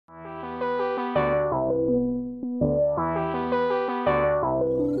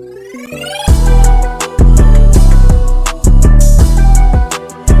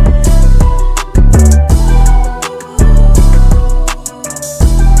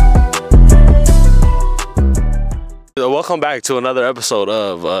Welcome back to another episode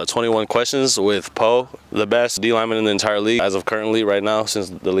of 21 Questions with Pho, the best D lineman in the entire league as of currently right now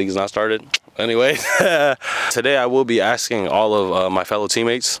since the league is not started. Anyway, today I will be asking all of my fellow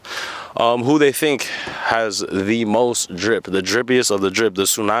teammates who they think has the most drip, the drippiest of the drip, the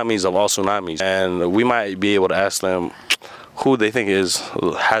tsunamis of all tsunamis. And we might be able to ask them who they think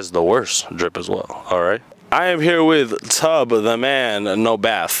has the worst drip as well, all right? I am here with Tub, the man, no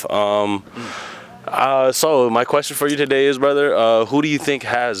bath. So my question for you today is, brother, who do you think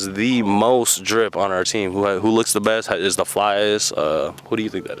has the most drip on our team? Who looks the best, is the flyest? Who do you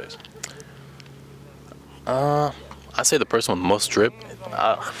think that is? I'd say the person with the most drip.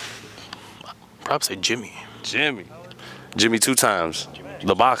 Probably say Jimmy. Jimmy 2 times.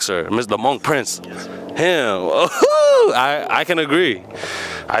 The boxer, Mr. Monk Prince. Yes. Him. I can agree.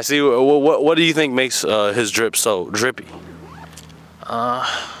 I see. What do you think makes his drip so drippy?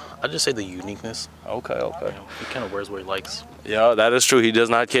 I'd just say the uniqueness. Okay. He kind of wears what he likes. Yeah, that is true. He does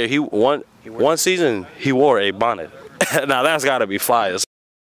not care. One season he wore a bonnet. Now that's gotta be fly as.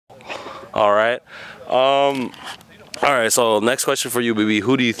 All right. All right. So next question for you, baby.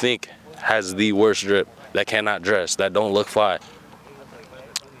 Who do you think has the worst drip? That cannot dress. That don't look fly.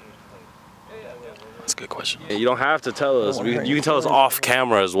 That's a good question. You don't have to tell us. You can tell us off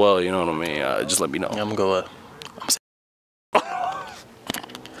camera as well. You know what I mean? Just let me know. Yeah, I'm gonna go.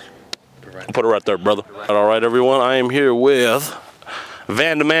 Put it right there, brother. All right, everyone. I am here with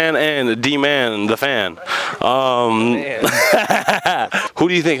Van the Man and D-Man the Fan. Who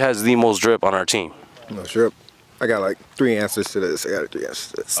do you think has the most drip on our team? No drip. I got like 3 answers to this.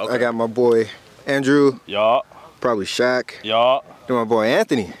 Okay. I got my boy Andrew. Yeah. Probably Shaq. Yeah. Then my boy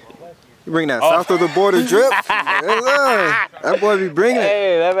Anthony. You bring that south of the border drip. That boy be bringing it.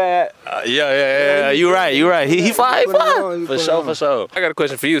 Hey, that man. Yeah. You right. He fly. For sure. I got a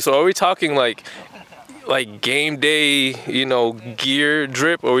question for you. So are we talking like game day, gear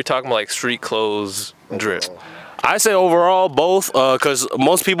drip, or are we talking like street clothes drip? I say overall both, because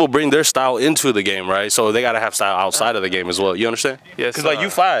most people bring their style into the game, right? So they gotta have style outside of the game as well. You understand? Yes. Because you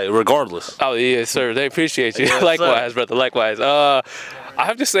fly regardless. Oh yes, sir. They appreciate you. Yes, Likewise, brother. Likewise. I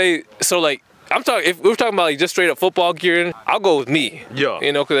have to say, so like, I'm talking. If we're talking about like just straight up football gear, I'll go with me. Yeah.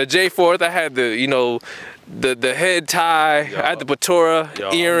 Because at J4th I had the head tie, I had the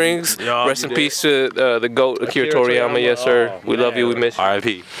Patora earrings. Rest in peace to the GOAT, Akira Toriyama. Yes, sir. We love you. We miss you.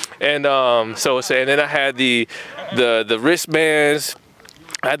 R.I.P. And and then I had the wristbands.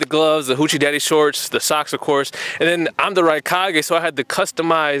 I had the gloves, the Hoochie Daddy shorts, the socks, of course, and then I'm the 𝐤𝐭𝐡, so I had the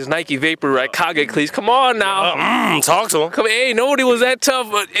customized Nike Vapor 𝐤𝐭𝐡 cleats. Come on now, talk to him. Come on, hey, nobody was that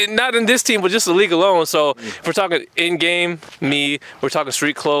tough, not in this team, but just the league alone. So if we're talking in-game, me, we're talking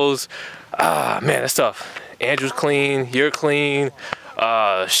street clothes. Man, that's tough. Andrew's clean, you're clean,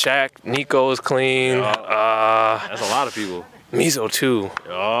 Shaq, Nico is clean. That's a lot of people. Mizo too.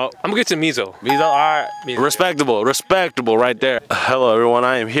 I'm gonna get to Mizo. All right. Respectable right there. Hello, everyone.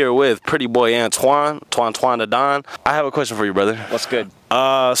 I am here with pretty boy Antoine the Don. I have a question for you, brother. What's good?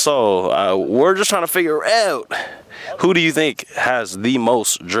 So we're just trying to figure out who do you think has the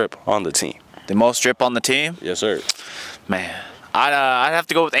most drip on the team? The most drip on the team? Yes, sir. Man, I'd have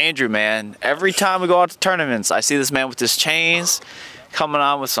to go with Andrew, man. Every time we go out to tournaments, I see this man with his chains, coming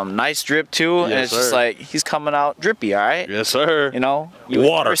on with some nice drip too, and it's just like he's coming out drippy, all right? Yes, sir.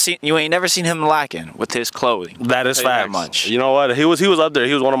 You ain't never seen him lacking with his clothing. That is facts. You know what? He was up there.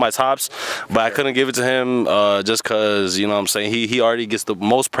 He was one of my tops, but I couldn't give it to him just because, you know what I'm saying, he already gets the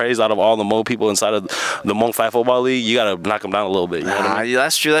most praise out of all the Mo people inside of the Monk Flag Football League. You gotta knock him down a little bit. You know what I mean?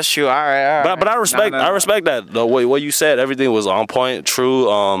 That's true. All right. But I respect that. The way what you said, everything was on point, true.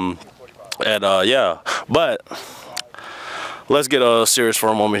 Yeah, but. Let's get serious for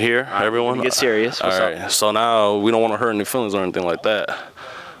a moment here, everyone. Get serious. All right. So now we don't want to hurt any feelings or anything like that.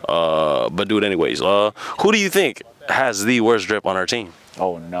 But do it anyways. Who do you think has the worst drip on our team?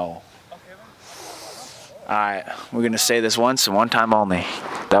 Oh no. All right, we're gonna say this once and one time only.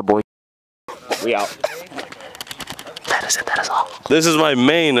 That boy. We out. That is it. That is all. This is my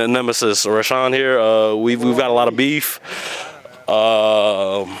main nemesis, Rashawn here. We've got a lot of beef. We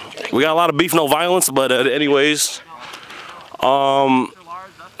got a lot of beef, no violence. But anyways. Are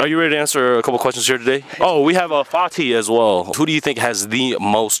you ready to answer a couple questions here today? Oh, we have a Fatih as well. Who do you think has the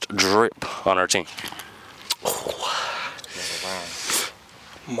most drip on our team?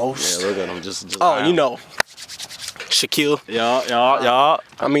 Most? Yeah, look at him. Just Shaquille. Yeah.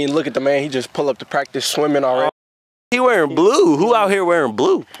 I mean, look at the man. He just pull up to practice swimming already. He wearing blue. Who out here wearing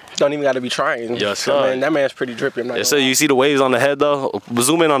blue? Don't even got to be trying. Yes, sir. Man, that man's pretty drippy. Yes, sir. You see the waves on the head, though?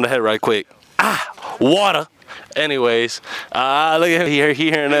 Zoom in on the head right quick. Water. Anyways, look at he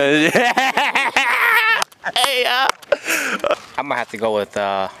hearing that. Hey, I'm gonna have to go with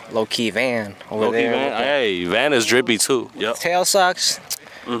low-key Van over Okay, there. man. Hey, Van is drippy too. Yep. Tail sucks.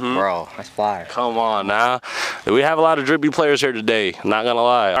 Bro, that's fire. Come on now. We have a lot of drippy players here today. Not gonna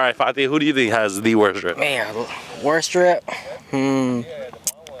lie. All right, Fatih, who do you think has the worst drip? Man, worst drip? I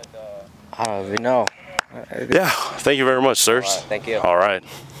don't even know. Yeah. Thank you very much, sirs. Thank you. All right.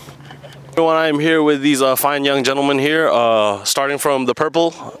 Everyone, I am here with these fine young gentlemen here. Starting from the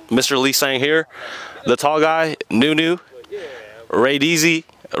purple, Mr. Lee Sang here. The tall guy, Nunu.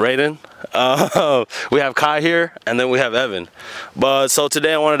 Raiden. We have Kai here, and then we have Evan. But so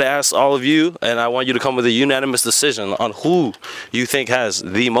today I wanted to ask all of you, and I want you to come with a unanimous decision on who you think has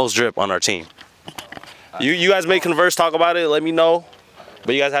the most drip on our team. You guys may converse, talk about it, let me know.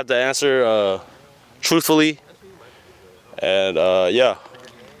 But you guys have to answer truthfully, and yeah,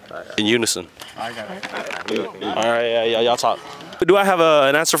 in unison. I got it. All right, yeah, y'all talk. Do I have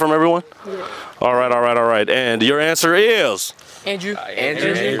an answer from everyone? All right. And your answer is? Andrew.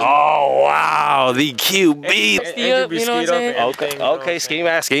 Oh, wow, the QB. Andrew, you know what I'm saying? Okay, scheme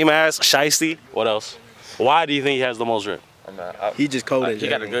ass, shiesty. What else? Why do you think he has the most drip? He just cold and He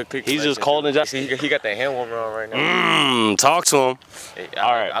got a good kick. He's just cold and just. He got the hand warmer on right now. Talk to him.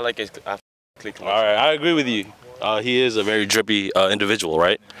 All right. I like his click. All right, I agree with you. He is a very drippy individual,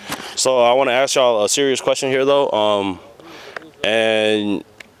 right? So I want to ask y'all a serious question here, though. And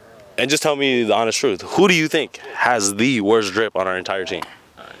just tell me the honest truth. Who do you think has the worst drip on our entire team?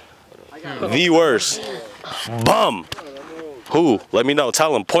 The worst. Bum. Who? Let me know.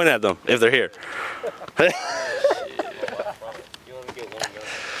 Tell them. Point at them if they're here.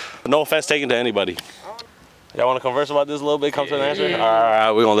 No offense taken to anybody. Y'all want to converse about this a little bit? Come to an answer? All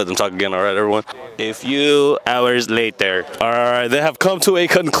right, we're going to let them talk again. All right, everyone. A few hours later. All right, they have come to a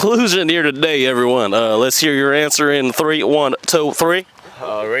conclusion here today, everyone. Let's hear your answer in 3, 1, 2, 3.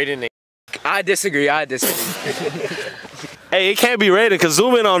 Raiden. I disagree. Hey, it can't be rated because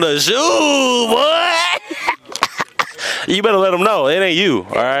zoom in on the shoe, boy. You better let them know. It ain't you.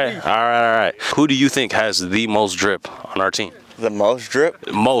 All right. Who do you think has the most drip on our team? The most drip?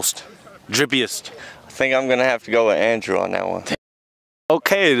 Most. Drippiest. I think I'm gonna have to go with Andrew on that one.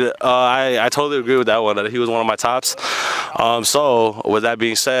 Okay, I totally agree with that one. That he was one of my tops. So with that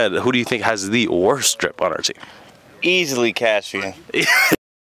being said, who do you think has the worst drip on our team? Easily Caspian.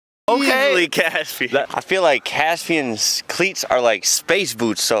 Easily Caspian. I feel like Caspian's cleats are like space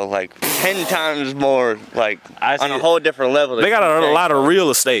boots, so like 10 times more like on a whole different level. They got a lot of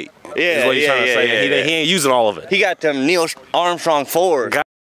real estate. Yeah, is what he's trying to say. He ain't using all of it. He got them Neil Armstrong forward.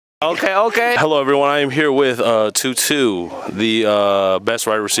 Okay. Hello, everyone. I am here with Tutu, the best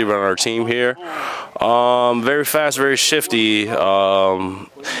wide receiver on our team here. Very fast, very shifty.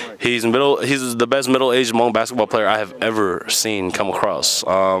 He's the best middle-aged Hmong basketball player I have ever seen come across.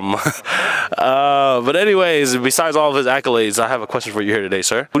 But anyways, besides all of his accolades, I have a question for you here today,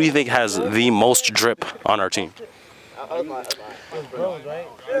 sir. Who do you think has the most drip on our team?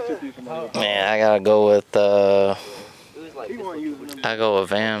 Man, I gotta go with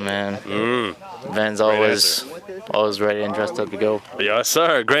Van, man. Van's always ready and dressed up to go. Yes,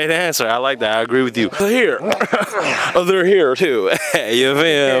 sir. Great answer. I like that. I agree with you. Here. They're here, too. You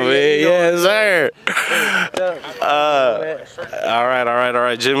feel me? Yes, sir. All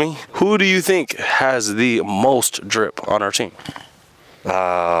right, Jimmy. Who do you think has the most drip on our team?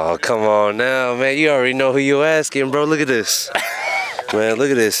 Oh, come on now, man. You already know who you're asking, bro. Look at this. Man,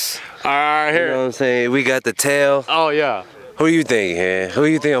 look at this. All right, here. You know what I'm saying? We got the tail. Oh, yeah. Who you think, man? Who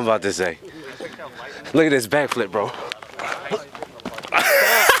you think I'm about to say? Look at this backflip, bro.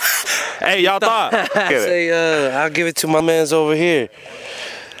 Hey, y'all thought. Say, I'll give it to my mans over here.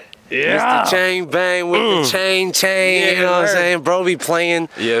 Yeah. Mr. Chain Bang with the chain. Yeah, you know what I'm saying? Bro be playing.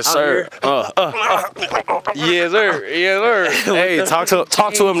 Yes, sir. Yes, sir. Hey, talk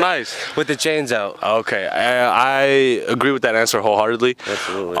to him nice. With the chains out. Okay, I agree with that answer wholeheartedly.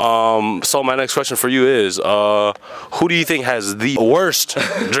 Absolutely. So my next question for you is, who do you think has the worst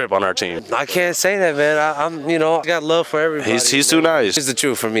drip on our team? I can't say that, man. I got love for everybody. He's too nice. It's the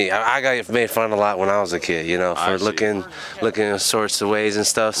truth for me. I got made fun a lot when I was a kid, you know, for looking sorts of ways and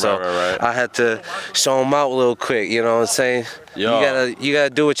stuff. So right. I had to show them out real quick, you know what I'm saying? Yo. You gotta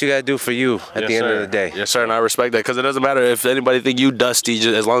do what you gotta do for you at the end of the day. Yes, sir, and I respect that because it doesn't matter if anybody think you dusty,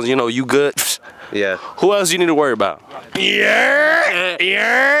 just as long as you know you good. Yeah. Who else you need to worry about?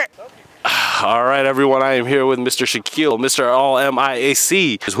 Yeah. All right, everyone. I am here with Mr. Shaquille, Mr. All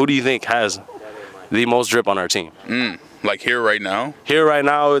MIAC. Who do you think has the most drip on our team? Like here right now? Here right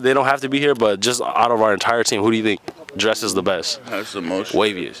now, they don't have to be here, but just out of our entire team, who do you think dresses the best? That's the most.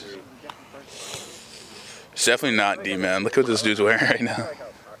 Waviest. It's definitely not D, man. Look what this dude's wearing right now.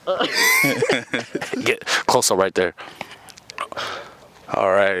 Get close up right there.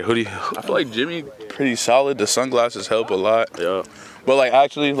 All right, who do you? I feel like Jimmy pretty solid. The sunglasses help a lot. Yeah. But like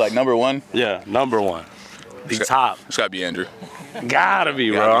actually, like number one. Yeah, number one. The top. It's gotta be Andrew. Gotta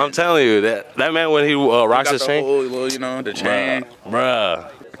be, bro. I'm telling you that man when he rocks his chain. Whole, little, you know, the chain.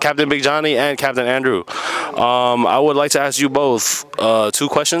 Bruh. Captain Big Johnny and Captain Andrew. I would like to ask you both 2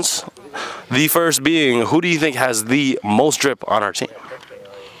 questions. The first being, who do you think has the most drip on our team?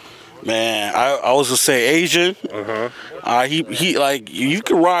 Man, I was gonna say Asian. He like you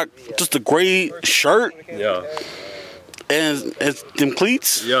can rock just a gray shirt. Yeah. And them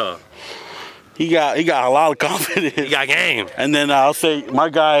cleats. Yeah. He got a lot of confidence. He got game. And then I'll say my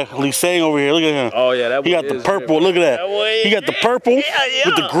guy Lee over here. Look at him. Oh yeah, that boy he got the purple. Look at that. He got the purple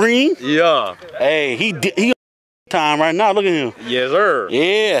with the green. Yeah. Hey, he time right now. Look at him. Yes, sir.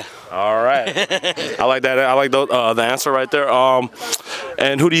 Yeah. All right. I like that. I like the answer right there.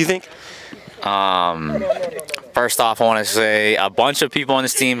 And who do you think? First off, I want to say a bunch of people on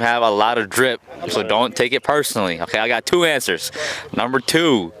this team have a lot of drip, so don't take it personally. Okay, I got 2 answers. Number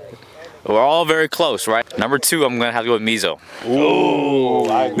 2, we're all very close, right? Number 2, I'm gonna have to go with 𝐐𝐬𝐭𝐡.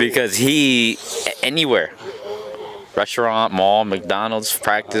 Ooh. Because he anywhere, restaurant, mall, McDonald's,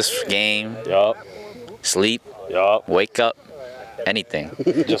 practice, game, sleep, wake up, anything.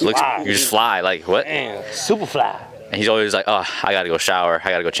 You just fly. Like what? Man, super fly. And he's always like, oh, I gotta go shower, I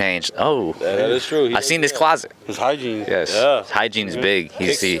gotta go change. Oh, that is true. I've seen this closet. His hygiene. Yes, yeah. His hygiene is big.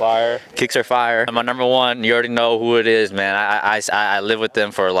 Kicks fire. Kicks are fire. My number 1, you already know who it is, man. I lived with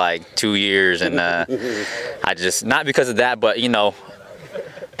them for like 2 years, and I just, not because of that, but you know,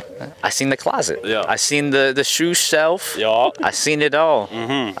 I seen the closet. Yeah. I seen the shoe shelf. Yeah. I seen it all.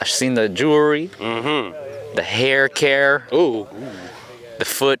 I seen the jewelry. The hair care. Ooh. The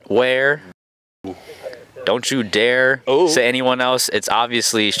footwear. Don't you dare say anyone else. It's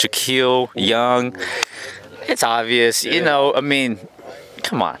obviously 𝐐𝐭𝐤. It's obvious. You know, I mean,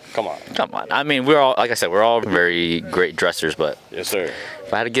 come on. Come on. Come on. I mean, we're all, like I said, we're all very great dressers, but yes, sir.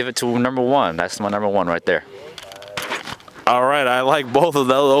 If I had to give it to number 1, that's my number 1 right there. All right, I like both of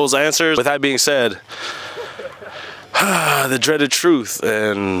those answers. With that being said, the dreaded truth,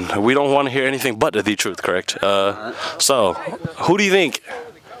 and we don't want to hear anything but the truth, correct? So, who do you think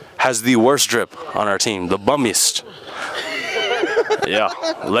has the worst drip on our team? The bummiest? Yeah,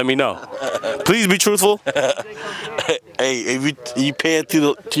 let me know. Please be truthful. Hey, if you pay it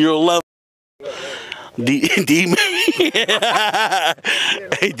to your level, D-Man.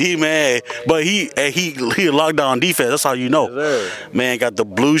 Hey, D-Man. But he locked down defense. That's how you know. Yes, man got the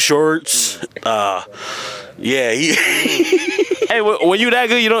blue shorts. Yeah, Hey, when you that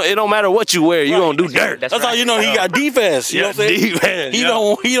good, it don't matter what you wear, you gonna do dirt. That's how you know he got defense. You know what I'm saying? Defense. He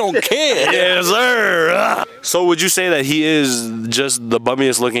don't care. Yes, sir. So would you say that he is just the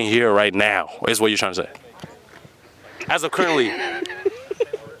bummiest looking here right now? Is what you're trying to say? As of currently.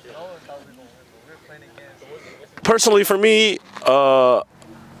 Personally, for me, who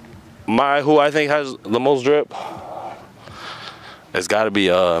I think has the most drip, it's got to be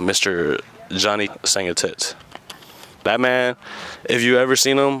Mr. Johnny 𝐐𝐭𝐤𝐡. That man, if you ever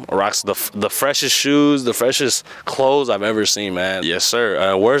seen him, rocks the freshest shoes, the freshest clothes I've ever seen, man. Yes,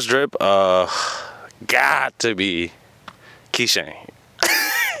 sir. Worst drip, got to be 𝐐𝐭𝐡.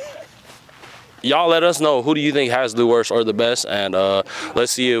 Y'all let us know, who do you think has the worst or the best, and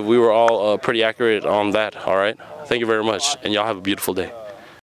let's see if we were all pretty accurate on that, all right? Thank you very much, and y'all have a beautiful day.